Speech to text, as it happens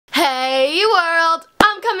Hey world,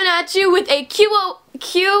 I'm coming at you with a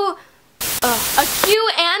Q&A,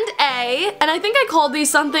 and I think I called these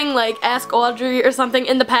something like Ask Audrey or something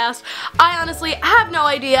in the past. I honestly have no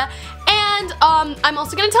idea. And I'm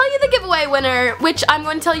also going to tell you the giveaway winner, which I'm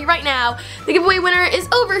going to tell you right now. The giveaway winner is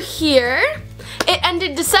over here. It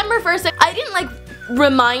ended December 1st. I didn't like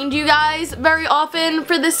remind you guys very often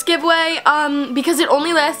for this giveaway because it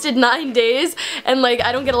only lasted 9 days and like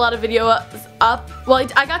I don't get a lot of video up. Well,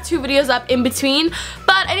 I got 2 videos up in between,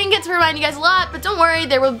 but I didn't get to remind you guys a lot. But don't worry,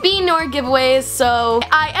 there will be more giveaways. So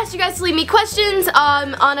I asked you guys to leave me questions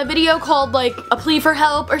on a video called like a plea for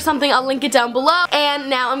help or something. I'll link it down below. And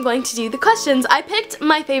now I'm going to do the questions. I picked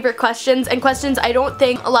my favorite questions and questions I don't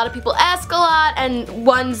think a lot of people ask a lot and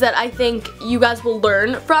ones that I think you guys will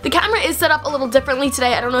learn from. The camera is set up a little differently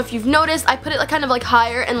today. I don't know if you've noticed. I put it like kind of like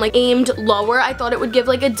higher and like aimed lower. I thought it would give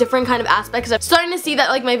like a different kind of aspect because I'm starting to see that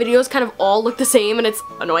like my videos kind of all look the same and it's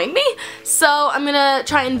annoying me. So I'm gonna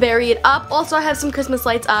try and vary it up. Also, I have some Christmas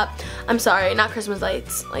lights up. I'm sorry, not Christmas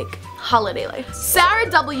lights, like holiday lights. Sarah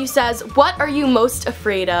W says, what are you most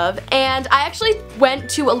afraid of? And I actually went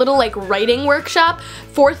to a little like writing workshop,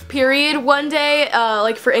 4th period one day,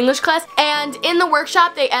 like for English class, and in the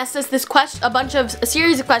workshop they asked us this question, a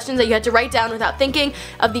series of questions that you had to write down without thinking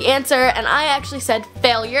of the answer, and I actually said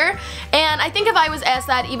failure. And I think if I was asked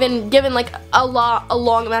that, even given like a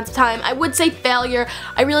long amount of time, I would say failure.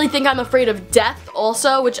 I really think I'm afraid of death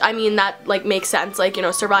also, which I mean that like makes sense, like, you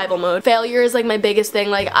know, survival mode. Failure is like my biggest thing.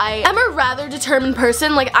 Like I'm a rather determined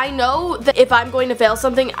person. Like I know that if I'm going to fail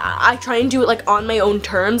something, I try and do it like on my own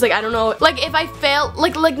terms. Like I don't know, like if I fail,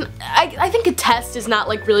 I think a test is not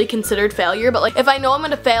like really considered failure, but like if I know I'm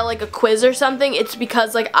gonna fail like a quiz or something, it's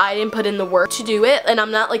because like I didn't put in the work to do it and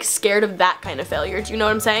I'm not like scared of that kind of failure. Do you know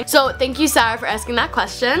what I'm saying? So thank you, Sarah, for asking that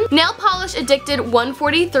question. Nail Polish Addicted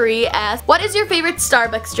 143 asks, what is your favorite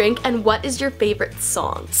Starbucks drink and what is your favorite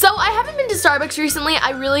song? So I haven't been to Starbucks recently.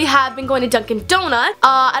 I really have been going to Dunkin' Donuts.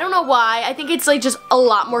 I don't know why. I think it's like just a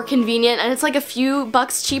lot more convenient and it's like a few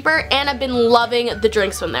bucks cheaper, and I've been loving the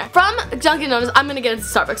drinks from there. From Dunkin' Donuts, I'm gonna get into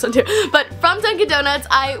Starbucks one too, but from Dunkin' Donuts,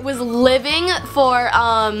 I was living for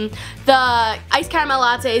the iced caramel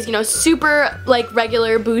lattes, you know, super like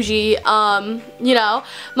regular bougie, you know,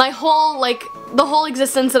 my whole like the whole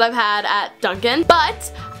existence that I've had at Dunkin'.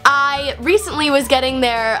 But I recently was getting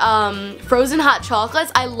their frozen hot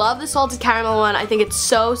chocolates. I love the salted caramel one. I think it's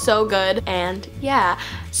so good, and yeah.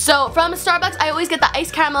 So from Starbucks, I always get the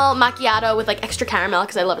iced caramel macchiato with like extra caramel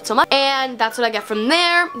because I love it so much, and that's what I get from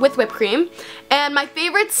there with whipped cream. And my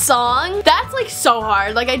favorite song, that's like so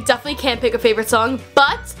hard. Like I definitely can't pick a favorite song,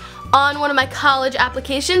 but on one of my college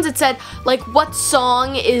applications it said like what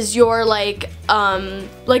song is your like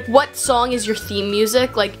what song is your theme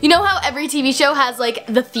music? Like, you know how every TV show has like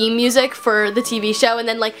the theme music for the TV show, and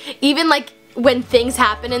then like even like when things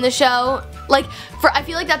happen in the show, like I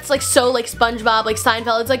feel like that's like so like SpongeBob, like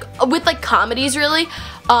Seinfeld, it's like with like comedies really,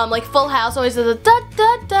 like Full House always does a da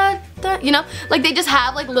da da da, you know, like they just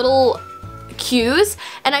have like little cues,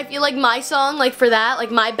 and I feel like my song like for that,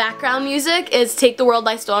 like my background music is Take the World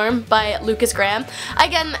by Storm by Lucas Graham.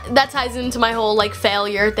 Again, that ties into my whole like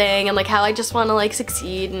failure thing and like how I just want to like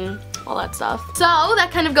succeed and all that stuff. So that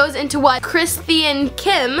kind of goes into what Christian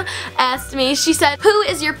Kim asked me. She said, who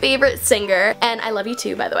is your favorite singer? And I love you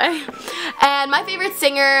too, by the way. And my favorite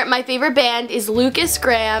singer, my favorite band is Lucas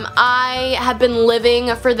Graham. I have been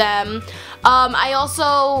living for them. I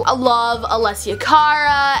also love Alessia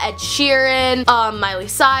Cara, Ed Sheeran, Miley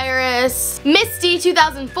Cyrus. Misty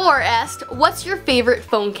 2004 asked, what's your favorite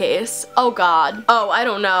phone case? Oh god. Oh, I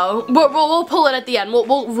don't know. We'll pull it at the end.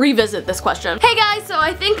 We'll revisit this question. Hey guys, so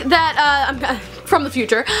I think that, I'm from the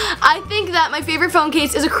future, I think that my favorite phone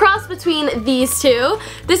case is a cross between these two.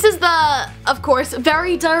 This is the, of course,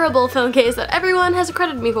 very durable phone case that everyone has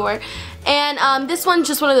accredited me for. And this one's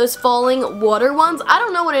just one of those falling water ones. I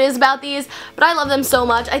don't know what it is about these, but I love them so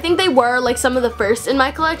much. I think they were like some of the first in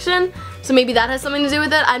my collection, so maybe that has something to do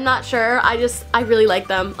with it. I'm not sure. I really like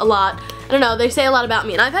them a lot. I don't know, they say a lot about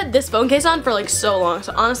me, and I've had this phone case on for like so long,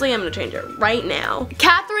 so honestly I'm gonna change it right now.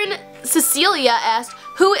 Catherine Cecilia asked,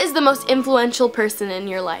 who is the most influential person in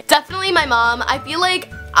your life? Definitely my mom. I feel like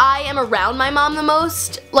I am around my mom the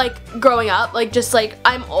most, like growing up, like just like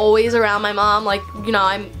I'm always around my mom, like, you know,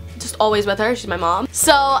 I'm just always with her. She's my mom.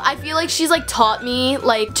 So I feel like she's like taught me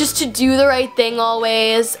like just to do the right thing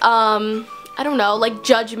always. I don't know, like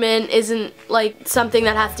judgment isn't like something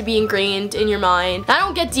that has to be ingrained in your mind. I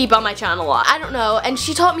don't get deep on my channel a lot. I don't know. And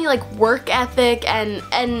she taught me like work ethic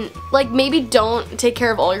and like maybe don't take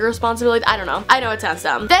care of all your responsibilities. I don't know. I know it sounds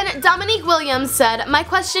dumb. Then Dominique Williams said, my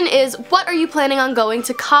question is, what are you planning on going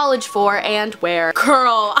to college for and where?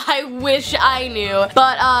 Girl, I wish I knew.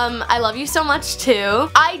 But I love you so much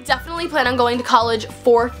too. I definitely plan on going to college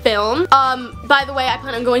for film. By the way, I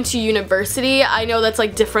plan on going to university. I know that's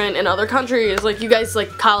like different in other countries. Like you guys, like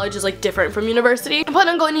college is like different from university. I plan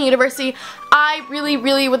on going to university. I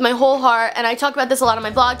really, with my whole heart, and I talk about this a lot on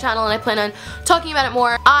my vlog channel and I plan on talking about it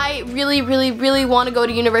more. I really want to go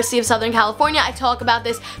to University of Southern California. I talk about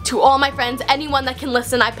this to all my friends, anyone that can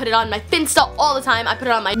listen. I put it on my Finsta all the time. I put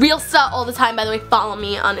it on my Realsta all the time. By the way, follow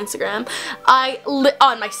me on Instagram.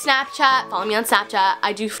 On my Snapchat, follow me on Snapchat.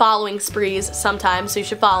 I do following sprees sometimes, so you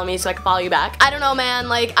should follow me so I can follow you back. I don't know, man,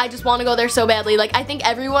 like I just want to go there so badly. Like I think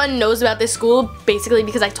everyone knows about this school basically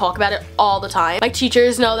because I talk about it all the time. My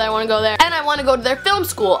teachers know that I want to go there, and I want to go to their film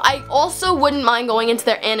school. I also wouldn't mind going into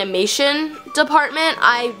their animation department.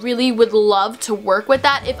 I really would love to work with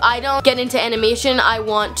that. If I don't get into animation, I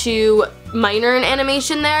want to minor in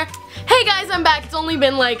animation there. Hey guys, I'm back. It's only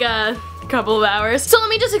been like a couple of hours. So let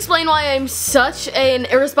me just explain why I'm such an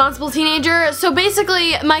irresponsible teenager. So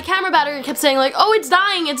basically, my camera battery kept saying like, oh, it's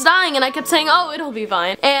dying, and I kept saying, oh, it'll be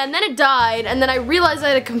fine. And then it died, and then I realized I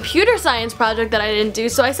had a computer science project that I didn't do,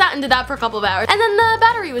 so I sat and did that for a couple of hours, and then the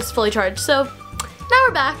battery was fully charged, so now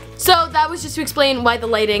we're back. So that was just to explain why the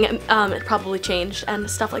lighting it probably changed and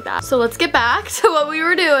stuff like that. So let's get back to what we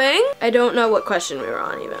were doing. I don't know what question we were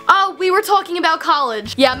on even. Oh, we were talking about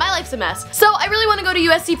college. Yeah, my life's a mess. So I really want to go to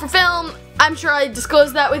USC for film. I'm sure I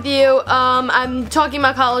disclosed that with you. I'm talking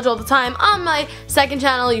about college all the time on my second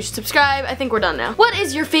channel. You should subscribe. I think we're done now. What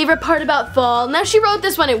is your favorite part about fall? Now she wrote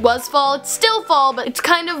this when it was fall. It's still fall, but it's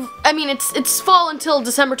kind of, I mean, it's fall until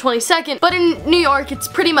December 22nd, but in New York, it's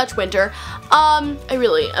pretty much winter. I'm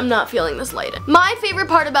not feeling this light. My favorite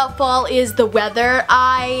part about fall is the weather.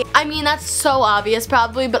 I mean, that's so obvious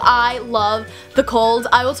probably, but I love the cold.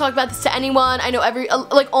 I will talk about this to anyone. I know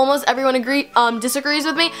like almost everyone disagrees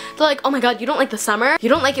with me. They're like, oh my god, you don't like the summer? You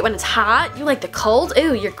don't like it when it's hot? You like the cold?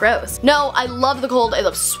 Ew, you're gross. No, I love the cold. I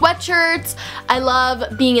love sweatshirts. I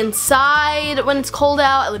love being inside when it's cold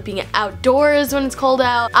out. I love being outdoors when it's cold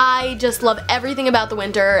out. I just love everything about the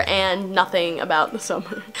winter and nothing about the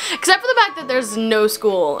summer. Except for the fact that there's no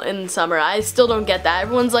school in summer. I still don't get that.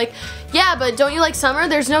 Everyone's like, yeah, but don't you like summer?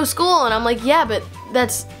 There's no school. And I'm like, yeah, but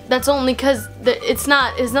that's only because it's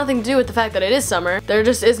nothing to do with the fact that it is summer. There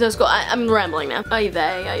just is no school. I'm rambling now. Ay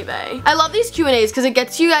vey. I love these Q&As because it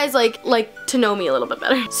gets you guys like to know me a little bit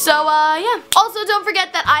better. So yeah. Also, don't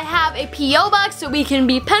forget that I have a P.O. box so we can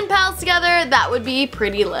be pen pals together. That would be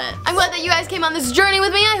pretty lit. I'm glad that you guys came on this journey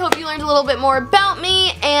with me. I hope you learned a little bit more about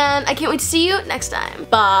me, and I can't wait to see you next time.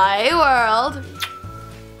 Bye, world.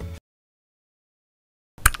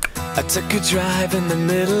 I took a drive in the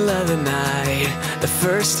middle of the night. The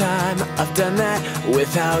first time I've done that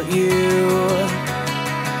without you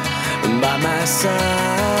by my side.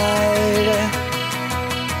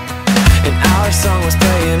 And our song was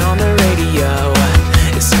playing on the radio.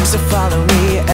 It seems to follow me